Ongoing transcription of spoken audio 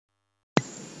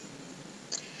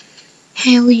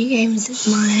Hey all you gamers, it's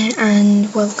Maya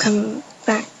and welcome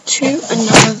back to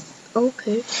another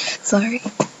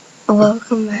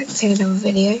welcome back to another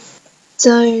video.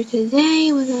 So today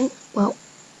I'm gonna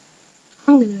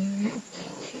react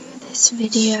to this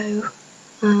video.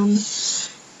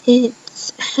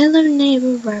 It's Hello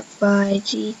Neighbor rap by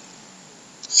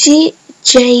JT.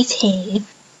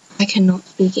 I cannot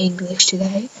speak English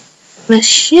today.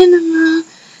 Machinima,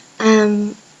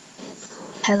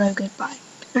 Hello Goodbye.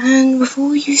 And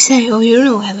before you say, oh, you don't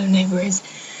know what Hello Neighbor is,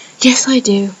 yes I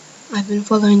do. I've been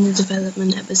following the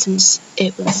development ever since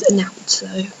it was announced, so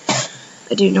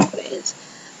I do know what it is.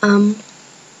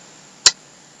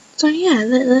 So yeah,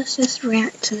 let's just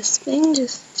react to this thing,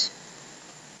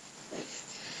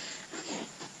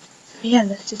 yeah,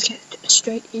 let's just get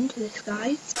straight into this,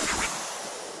 guys.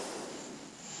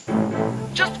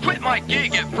 Just quit my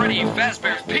gig at Freddy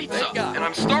Fazbear's Pizza, and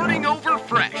I'm starting over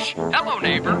fresh. Hello,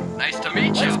 neighbor. Nice to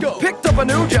meet you. Let's go. Picked up a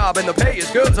new job and the pay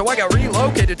is good, so I got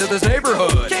relocated to this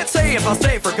neighborhood. Can't say if I'll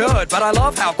stay for good, but I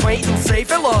love how quaint and safe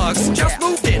it looks. Just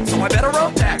moved in, so I better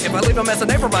unpack. If I leave a mess, a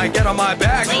neighbor might get on my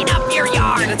back. Clean up your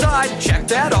yard. Get inside, check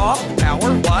that off.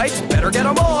 Power, lights, better get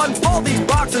them on. All these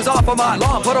boxes off of my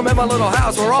lawn, put them in my little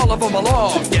house where all of them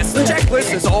belong. Yes, the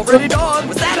checklist is already done.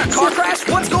 Was that a car crash?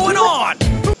 What's going on?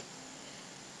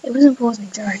 It wasn't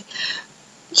pausing, sorry.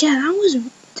 Yeah,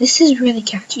 this is really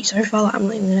catchy so far, I'm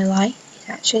not even gonna lie. It's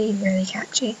actually really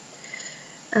catchy.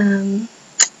 So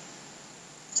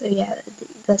yeah,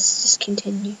 let's just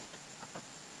continue.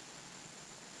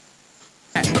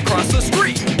 Across the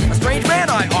street, a strange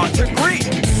man I ought to greet.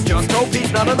 Just hope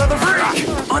he's not another freak.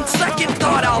 On second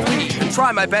thought, I'll leave and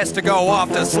try my best to go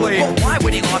off to sleep. But why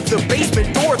would he lock the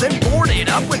basement door, then board it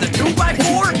up with a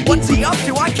 2x4? What's he up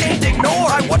to? I can't ignore.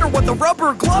 I wonder what the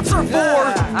rubber gloves are for.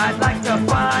 I'd like to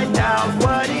find out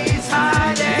what he's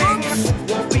hiding.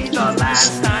 Won't be the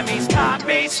last time he's caught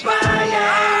me spying.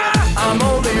 I'm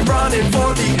only running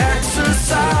for the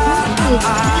exercise.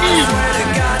 I swear to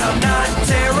God, I'm not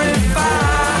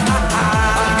terrified.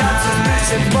 I've got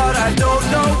suspicions, but I don't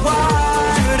know why.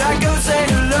 Should I go say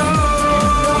hello,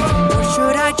 or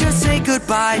should I just say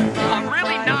goodbye? I'm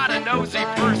really not a nosy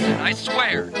person, I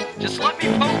swear. Just let me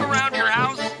poke around your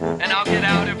house, and I'll get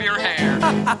out of your hair.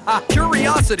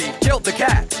 Curiosity killed the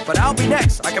cat, but I'll be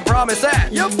next, I can promise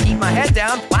that. Yup, keep my head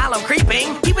down while I'm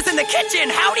creeping. He was in the kitchen,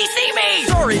 how'd he see me?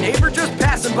 Sorry neighbor, just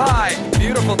passing by.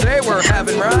 Beautiful day we're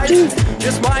having, right?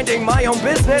 Just minding my own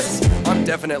business. I'm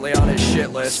definitely on his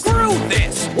shit list. Screw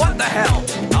this, what the hell?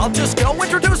 I'll just go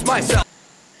introduce myself.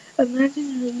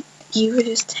 Imagine you were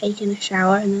just taking a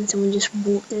shower and then someone just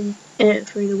walked in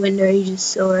through the window, you just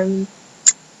saw him.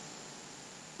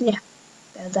 Yeah,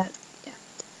 yeah.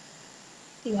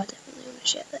 You are definitely on a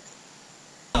shit list.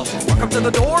 Walk up to the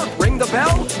door, ring the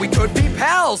bell. We could be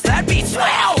pals, that'd be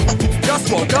swell. Just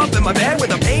woke up in my bed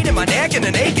with a pain in my neck and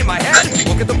an ache in my head.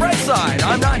 Look at the bright side,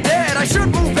 I'm not dead. I should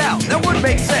move out, that would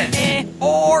make sense.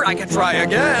 Or I could try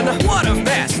again. What a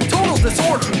mess, total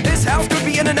disorder. This house could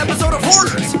be in an episode of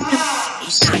Hoarders.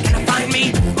 He's not gonna find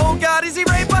me. Oh God, is he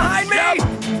right behind me?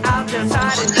 I'll just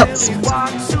hide until he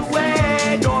walks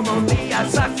away. Normally I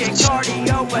suck at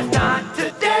cardio, but not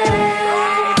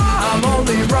today. I'm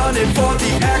only running for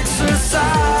the exercise.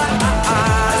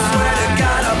 I swear to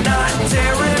God, I'm not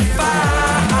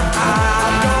terrified.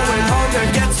 I'm going home to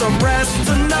get some rest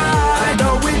tonight. I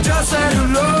know we just said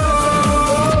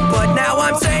hello, but now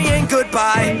I'm saying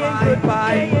goodbye.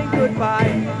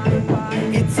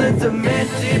 It's a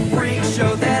demented freak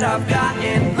show that I've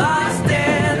gotten lost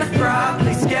in.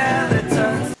 Probably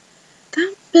skeletons.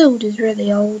 That build is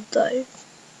really old though.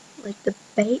 Like the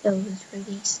beta was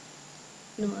released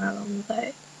not that long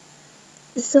ago.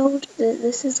 This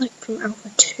is like from Alpha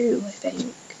 2, I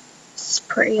think. It's a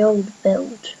pretty old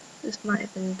build. This might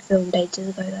have been filmed ages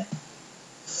ago though.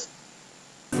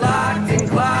 Locked in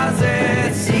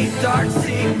closets, deep dark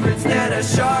secrets that a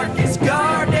shark is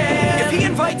guarding. If he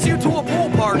invites you to a pool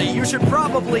party, you should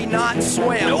probably not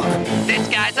swim. Nope, this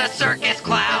guy's a circus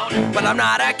clown. But I'm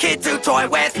not a kid to toy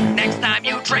with. Next time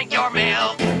you drink your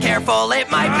milk, Careful, it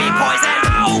might be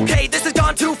poison. Okay, this has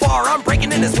gone too far. I'm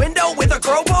breaking in his window with a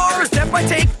crowbar. Step I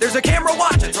take, there's a camera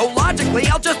watching. So logically,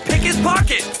 I'll just pick his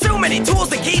pocket. Too many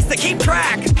tools and keys to keep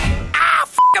track. Ah,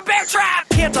 f*** a bear trap!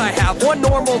 Can't I have one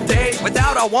normal day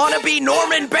without a wannabe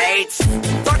Norman Bates?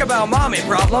 Talk about mommy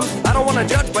problems. I don't want to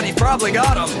judge, but he's probably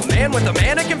got them. A man with a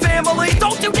mannequin family?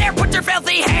 Don't you dare put your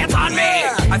filthy hands on me!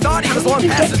 I thought he was long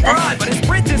past his prime, but his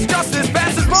sprint is just as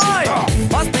fast as mine.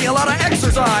 Must be a lot of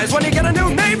exercise when you get a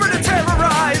new neighbor to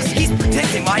terrorize. He's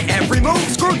predicting my every move.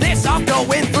 Screw this, I'm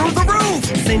going through the roof.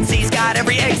 Since he's got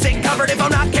every exit covered, if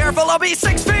I'm not careful, I'll be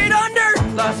 6 feet under.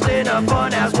 Lost in a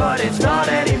funhouse, but it's not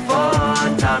any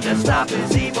fun. Time to stop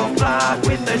this evil clock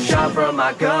with the shot from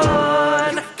my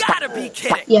gun. You gotta be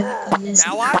kidding. Yeah, that is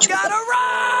Now I've actually- gotta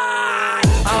run!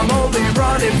 I'm only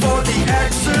running for the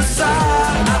exercise.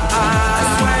 I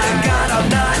swear to God, I'm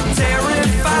not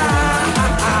terrified.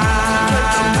 Put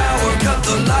the power, cut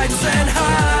the lights and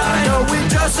hide. I know we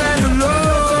just said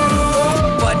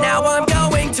hello, But now I'm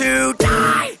going to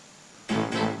die!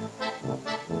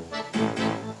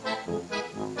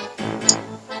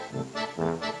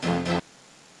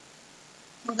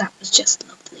 Well, that was just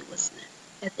lovely, wasn't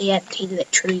it? At the end, he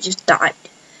literally just died.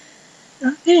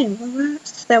 Okay, well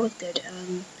that was good.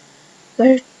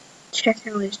 Go check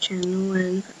out his channel,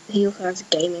 and he also has a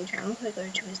gaming channel, so go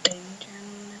to his gaming channel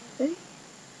and everything.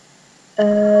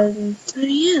 So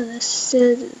yeah, let's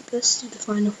do the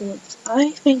final thoughts.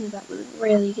 I think that was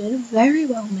really good, very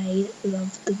well made.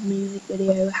 Loved the music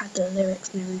video, had the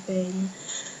lyrics and everything.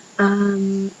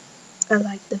 I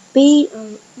like the beat.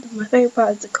 My favourite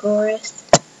part is the chorus.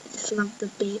 I just love the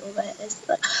beat of it. It's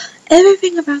like,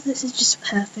 everything about this is just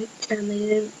perfect, and they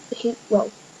didn't.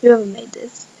 Whoever made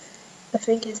this, I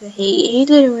think is that he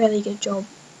did a really good job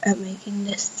at making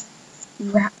this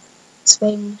rap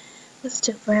thing. It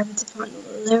took forever to find all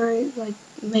the lyrics, like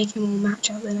make them all match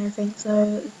up and everything.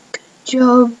 So good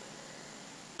job,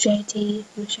 JT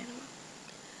Machinima.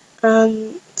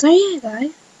 So yeah,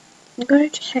 guys. Go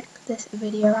check this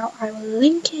video out. I will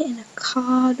link it in a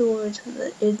card or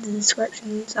in the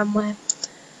description somewhere,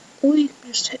 or you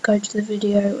can just go to the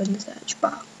video in the search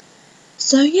bar.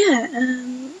 So yeah,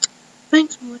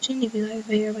 thanks for watching. If you like the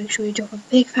video, make sure you drop a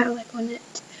big fat like on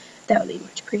it. That would be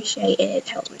much appreciated. It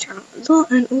helps my channel a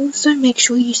lot. And also make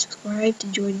sure you subscribe to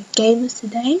join the gamers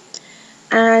today.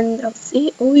 And I'll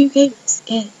see all you gamers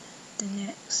in the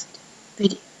next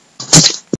video.